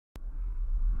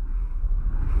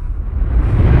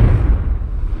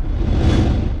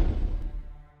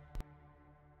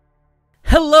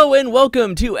Hello and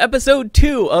welcome to episode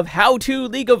 2 of How to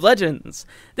League of Legends.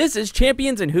 This is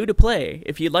Champions and Who to Play.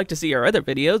 If you'd like to see our other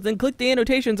videos, then click the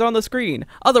annotations on the screen.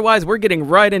 Otherwise, we're getting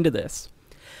right into this.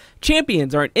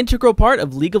 Champions are an integral part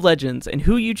of League of Legends, and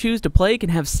who you choose to play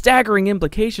can have staggering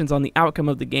implications on the outcome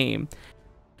of the game.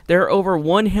 There are over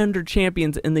 100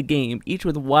 champions in the game, each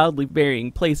with wildly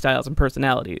varying playstyles and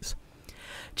personalities.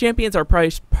 Champions are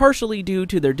priced partially due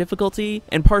to their difficulty,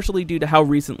 and partially due to how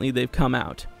recently they've come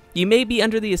out. You may be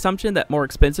under the assumption that more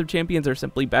expensive champions are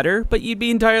simply better, but you'd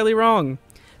be entirely wrong.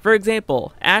 For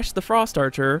example, Ashe the Frost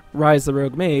Archer, Ryze the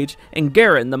Rogue Mage, and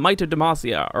Garen the Might of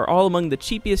Demacia are all among the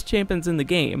cheapest champions in the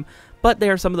game, but they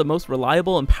are some of the most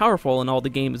reliable and powerful in all the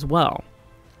game as well.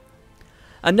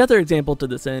 Another example to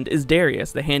this end is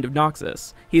Darius, the Hand of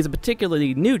Noxus. He is a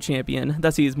particularly new champion,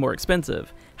 thus he is more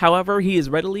expensive. However, he is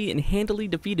readily and handily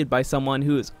defeated by someone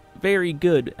who is very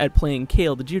good at playing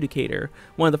Kayle the Judicator,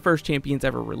 one of the first champions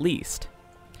ever released.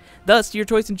 Thus, your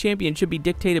choice in champion should be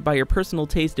dictated by your personal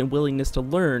taste and willingness to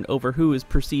learn over who is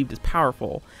perceived as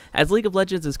powerful, as League of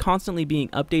Legends is constantly being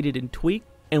updated and tweaked,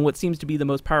 and what seems to be the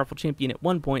most powerful champion at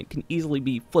one point can easily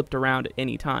be flipped around at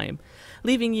any time,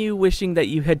 leaving you wishing that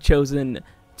you had chosen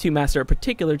to master a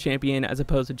particular champion as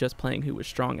opposed to just playing who was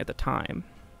strong at the time.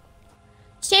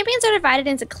 Champions are divided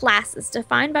into classes,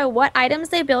 defined by what items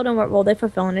they build and what role they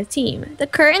fulfill in a team. The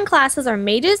current classes are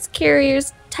mages,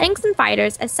 carriers, tanks and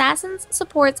fighters, assassins,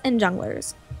 supports, and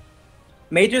junglers.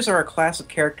 Mages are a class of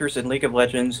characters in League of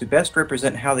Legends who best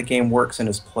represent how the game works and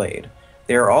is played.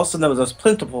 They are also the most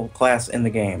plentiful class in the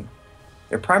game.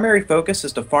 Their primary focus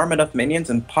is to farm enough minions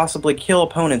and possibly kill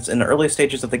opponents in the early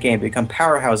stages of the game to become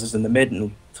powerhouses in the mid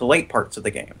and to late parts of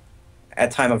the game.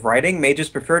 At time of writing, mages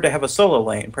prefer to have a solo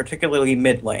lane, particularly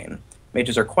mid lane.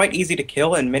 Mages are quite easy to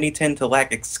kill and many tend to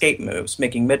lack escape moves,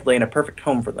 making mid lane a perfect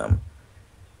home for them.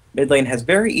 Mid lane has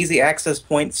very easy access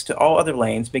points to all other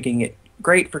lanes, making it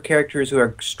great for characters who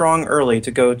are strong early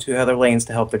to go to other lanes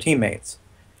to help their teammates.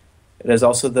 It is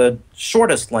also the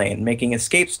shortest lane, making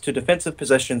escapes to defensive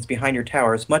positions behind your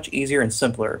towers much easier and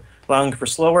simpler, allowing for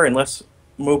slower and less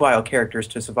mobile characters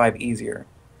to survive easier.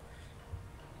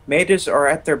 Mages are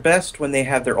at their best when they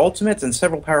have their ultimates and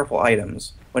several powerful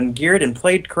items. When geared and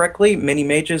played correctly, many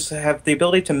mages have the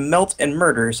ability to melt and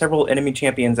murder several enemy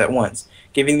champions at once,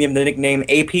 giving them the nickname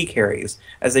AP carries,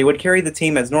 as they would carry the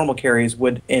team as normal carries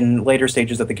would in later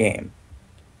stages of the game.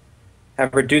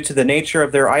 However, due to the nature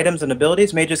of their items and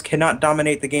abilities, mages cannot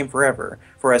dominate the game forever,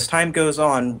 for as time goes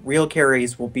on, real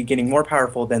carries will be getting more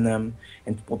powerful than them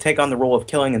and will take on the role of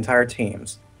killing entire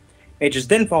teams. Mages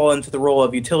then fall into the role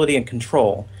of utility and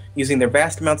control, using their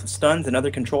vast amounts of stuns and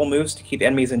other control moves to keep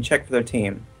enemies in check for their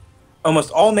team. Almost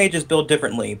all mages build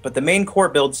differently, but the main core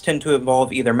builds tend to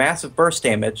involve either massive burst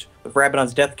damage, with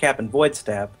Rabadon's Death Cap and Void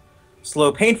Stab,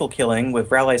 slow painful killing with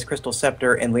Rally's Crystal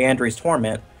Scepter and Liandry's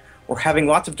Torment, or having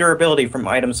lots of durability from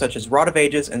items such as Rod of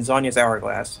Ages and Zhonya's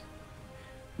Hourglass.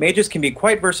 Mages can be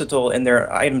quite versatile in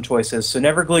their item choices, so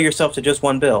never glue yourself to just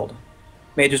one build.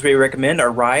 Mages we recommend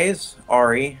are Ryze,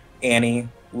 Ahri, Annie,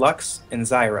 Lux, and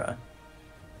Zyra.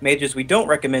 Mages we don't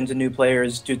recommend to new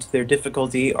players due to their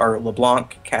difficulty are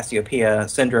LeBlanc, Cassiopeia,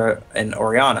 Syndra, and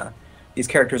Orianna. These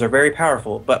characters are very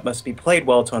powerful, but must be played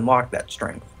well to unlock that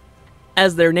strength.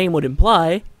 As their name would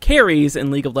imply, carries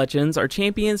in League of Legends are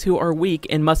champions who are weak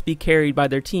and must be carried by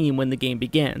their team when the game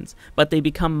begins, but they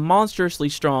become monstrously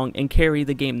strong and carry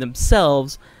the game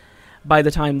themselves by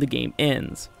the time the game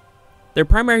ends. Their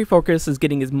primary focus is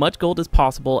getting as much gold as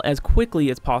possible as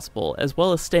quickly as possible, as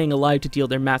well as staying alive to deal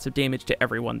their massive damage to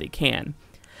everyone they can.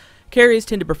 Carries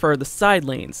tend to prefer the side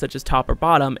lanes, such as top or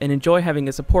bottom, and enjoy having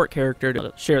a support character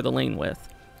to share the lane with.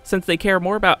 Since they care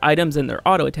more about items and their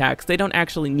auto attacks, they don't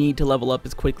actually need to level up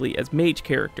as quickly as mage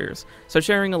characters, so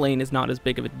sharing a lane is not as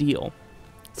big of a deal.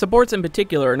 Supports in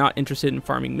particular are not interested in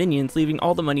farming minions, leaving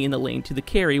all the money in the lane to the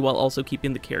carry while also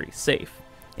keeping the carry safe.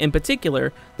 In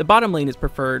particular, the bottom lane is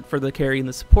preferred for the carry in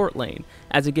the support lane,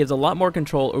 as it gives a lot more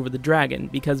control over the dragon,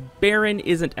 because Baron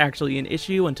isn't actually an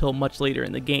issue until much later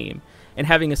in the game, and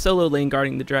having a solo lane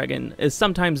guarding the dragon is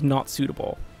sometimes not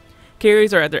suitable.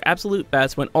 Carries are at their absolute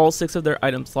best when all 6 of their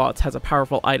item slots has a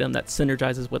powerful item that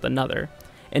synergizes with another.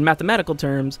 In mathematical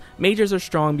terms, mages are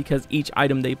strong because each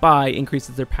item they buy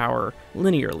increases their power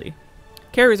linearly.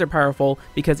 Carries are powerful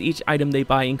because each item they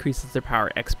buy increases their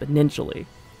power exponentially.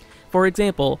 For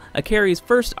example, a carry's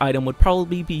first item would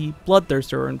probably be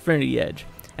Bloodthirster or Infinity Edge,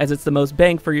 as it's the most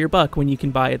bang for your buck when you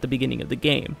can buy at the beginning of the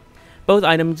game. Both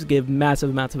items give massive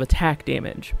amounts of attack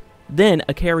damage. Then,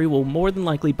 a carry will more than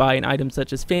likely buy an item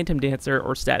such as Phantom Dancer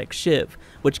or Static Shiv,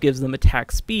 which gives them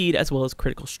attack speed as well as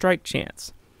critical strike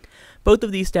chance. Both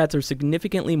of these stats are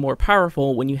significantly more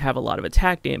powerful when you have a lot of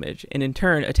attack damage, and in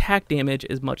turn, attack damage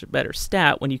is much better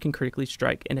stat when you can critically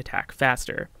strike and attack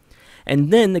faster.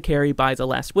 And then the carry buys a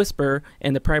Last Whisper,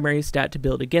 and the primary stat to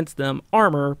build against them,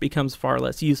 armor, becomes far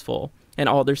less useful, and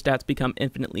all their stats become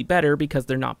infinitely better because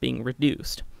they're not being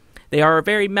reduced. They are a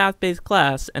very math-based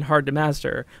class and hard to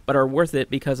master, but are worth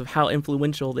it because of how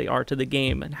influential they are to the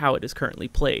game and how it is currently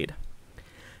played.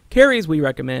 Carries we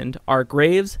recommend are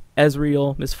Graves,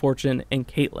 Ezreal, Misfortune, and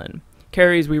Caitlyn.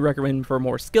 Carries we recommend for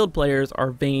more skilled players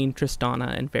are Vayne,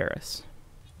 Tristana, and Varus.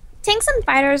 Tanks and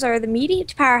fighters are the meaty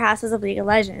powerhouses of League of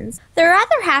Legends. They're at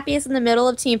their happiest in the middle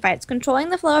of teamfights, controlling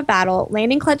the flow of battle,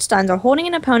 landing clutch stuns, or holding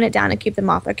an opponent down to keep them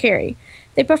off their carry.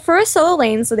 They prefer solo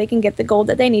lanes so they can get the gold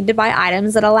that they need to buy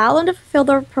items that allow them to fulfill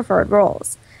their preferred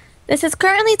roles. This is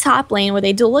currently top lane, where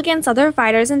they duel against other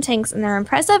fighters and tanks, and their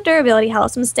impressive durability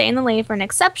helps them stay in the lane for an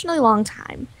exceptionally long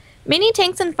time. Many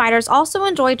tanks and fighters also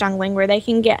enjoy jungling, where they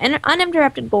can get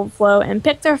uninterrupted gold flow and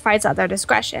pick their fights at their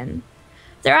discretion.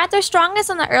 They're at their strongest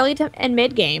in the early and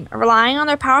mid-game, relying on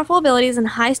their powerful abilities and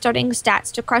high starting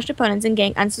stats to crush opponents and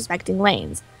gank unsuspecting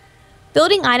lanes.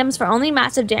 Building items for only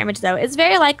massive damage, though, is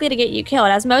very likely to get you killed,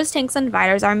 as most tanks and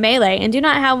fighters are melee and do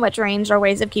not have much range or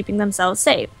ways of keeping themselves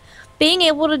safe. Being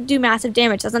able to do massive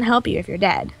damage doesn't help you if you're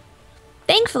dead.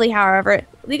 Thankfully, however,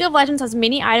 League of Legends has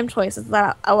many item choices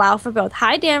that allow for both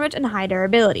high damage and high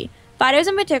durability. Fighters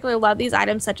in particular love these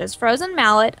items such as Frozen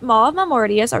Mallet, Maw of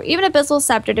Memortius, or even Abyssal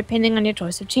Scepter depending on your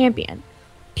choice of champion.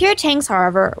 Pure tanks,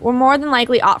 however, will more than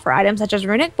likely opt for items such as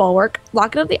Runic Bulwark,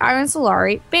 Locket of the Iron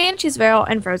Solari, Banshee's Veil,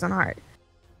 and Frozen Heart.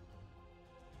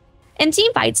 In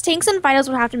teamfights, tanks and fighters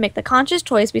will have to make the conscious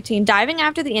choice between diving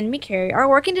after the enemy carry or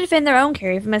working to defend their own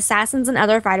carry from assassins and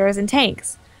other fighters and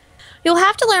tanks. You'll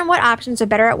have to learn what options are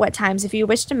better at what times if you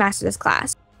wish to master this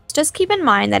class. Just keep in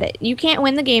mind that you can't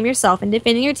win the game yourself, and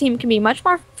defending your team can be much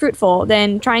more fruitful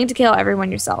than trying to kill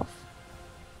everyone yourself.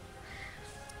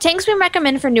 Tanks we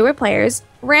recommend for newer players: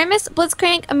 Rammus,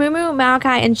 Blitzcrank, Amumu,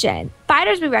 Maokai, and Shen.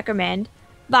 Fighters we recommend: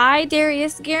 Vi,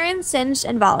 Darius, Garen, Singed,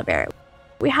 and Volibear.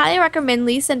 We highly recommend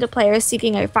Lee Sin to players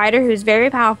seeking a fighter who's very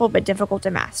powerful but difficult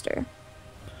to master.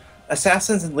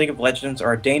 Assassins in League of Legends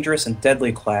are a dangerous and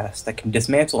deadly class that can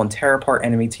dismantle and tear apart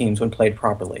enemy teams when played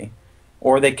properly,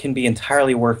 or they can be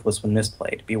entirely worthless when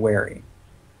misplayed. Be wary.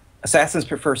 Assassins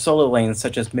prefer solo lanes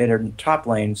such as mid or top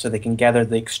lane so they can gather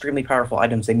the extremely powerful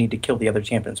items they need to kill the other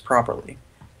champions properly.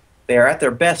 They are at their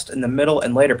best in the middle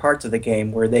and later parts of the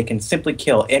game, where they can simply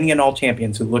kill any and all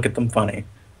champions who look at them funny.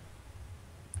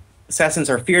 Assassins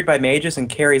are feared by mages and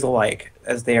carries alike,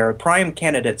 as they are prime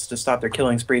candidates to stop their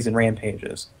killing sprees and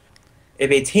rampages.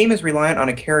 If a team is reliant on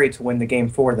a carry to win the game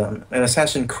for them, an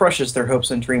assassin crushes their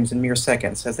hopes and dreams in mere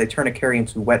seconds as they turn a carry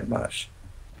into wet mush.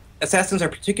 Assassins are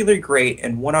particularly great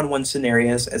in one-on-one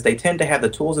scenarios, as they tend to have the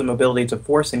tools and mobility to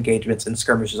force engagements and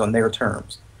skirmishes on their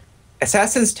terms.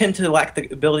 Assassins tend to lack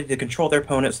the ability to control their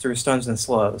opponents through stuns and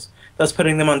slows, thus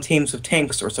putting them on teams of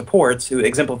tanks or supports who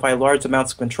exemplify large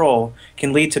amounts of control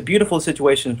can lead to beautiful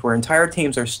situations where entire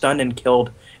teams are stunned and killed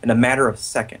in a matter of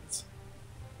seconds.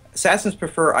 Assassins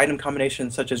prefer item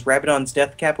combinations such as Rabadon's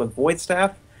Death Cap with Void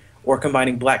Staff, or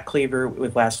combining Black Cleaver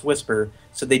with Last Whisper,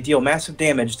 so they deal massive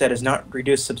damage that is not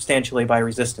reduced substantially by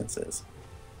resistances.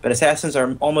 But assassins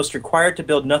are almost required to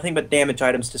build nothing but damage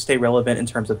items to stay relevant in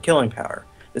terms of killing power.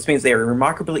 This means they are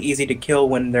remarkably easy to kill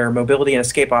when their mobility and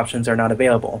escape options are not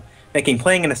available, making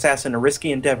playing an assassin a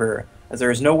risky endeavor, as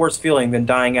there is no worse feeling than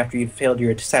dying after you've failed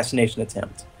your assassination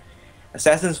attempt.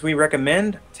 Assassins we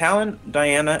recommend: Talon,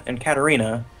 Diana, and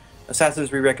Katarina.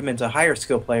 Assassins we recommend to higher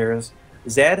skill players: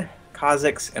 Zed,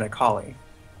 Kha'Zix, and Akali.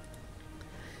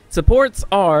 Supports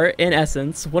are, in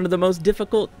essence, one of the most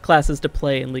difficult classes to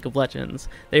play in League of Legends.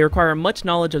 They require much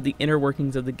knowledge of the inner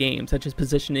workings of the game, such as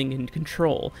positioning and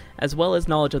control, as well as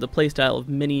knowledge of the playstyle of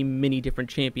many different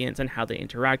champions and how they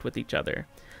interact with each other.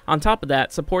 On top of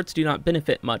that, supports do not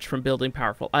benefit much from building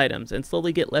powerful items, and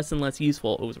slowly get less and less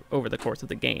useful over the course of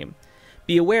the game.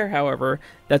 Be aware, however,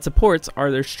 that supports are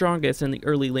their strongest in the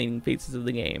early laning phases of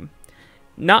the game.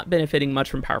 Not benefiting much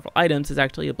from powerful items is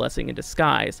actually a blessing in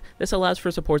disguise. This allows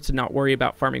for supports to not worry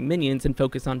about farming minions and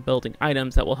focus on building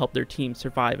items that will help their team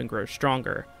survive and grow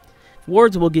stronger.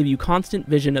 Wards will give you constant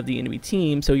vision of the enemy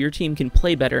team, so your team can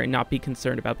play better and not be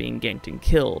concerned about being ganked and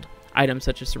killed. Items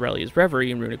such as Cerelia's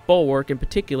Reverie and Runic Bulwark in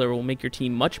particular will make your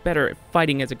team much better at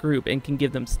fighting as a group and can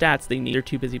give them stats they need. They're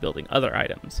too busy building other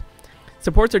items.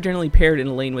 Supports are generally paired in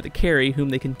a lane with a carry whom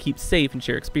they can keep safe and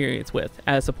share experience with,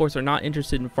 as supports are not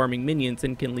interested in farming minions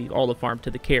and can leave all the farm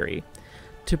to the carry.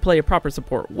 To play a proper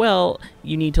support well,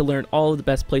 you need to learn all of the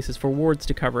best places for wards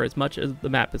to cover as much of the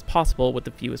map as possible with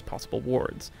the fewest possible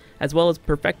wards, as well as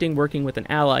perfecting working with an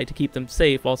ally to keep them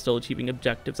safe while still achieving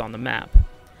objectives on the map.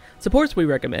 Supports we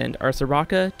recommend are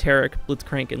Soraka, Taric,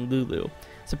 Blitzcrank, and Lulu.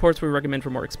 Supports we recommend for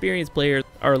more experienced players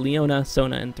are Leona,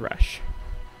 Sona, and Thresh.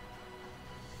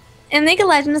 In League of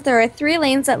Legends, there are 3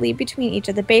 lanes that lead between each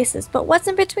of the bases, but what's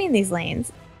in between these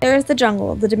lanes? There is the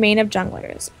jungle, the domain of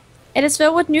junglers. It is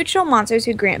filled with neutral monsters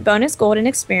who grant bonus gold and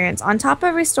experience on top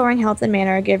of restoring health and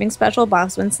mana or giving special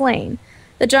buffs when slain.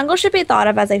 The jungle should be thought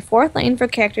of as a 4th lane for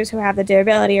characters who have the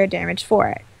durability or damage for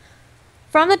it.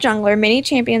 From the jungler, many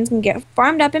champions can get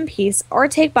farmed up in peace or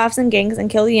take buffs and ganks and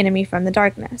kill the enemy from the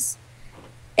darkness.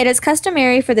 It is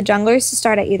customary for the junglers to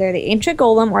start at either the Ancient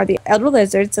Golem or the Elder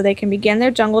Lizard so they can begin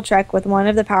their jungle trek with one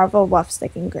of the powerful buffs they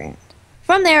can grant.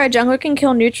 From there, a jungler can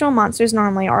kill neutral monsters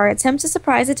normally or attempt to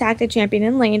surprise attack a champion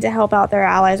in lane to help out their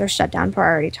allies or shut down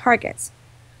priority targets.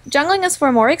 Jungling is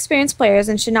for more experienced players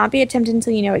and should not be attempted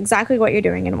until you know exactly what you're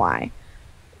doing and why.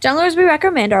 Junglers we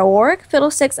recommend are Warwick,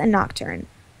 Fiddlesticks, and Nocturne.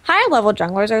 Higher level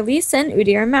junglers are Lee Sin,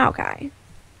 Udyr, and Maokai.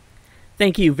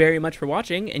 Thank you very much for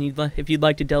watching, and if you'd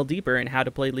like to delve deeper in how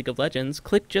to play League of Legends,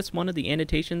 click just one of the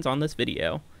annotations on this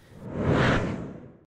video.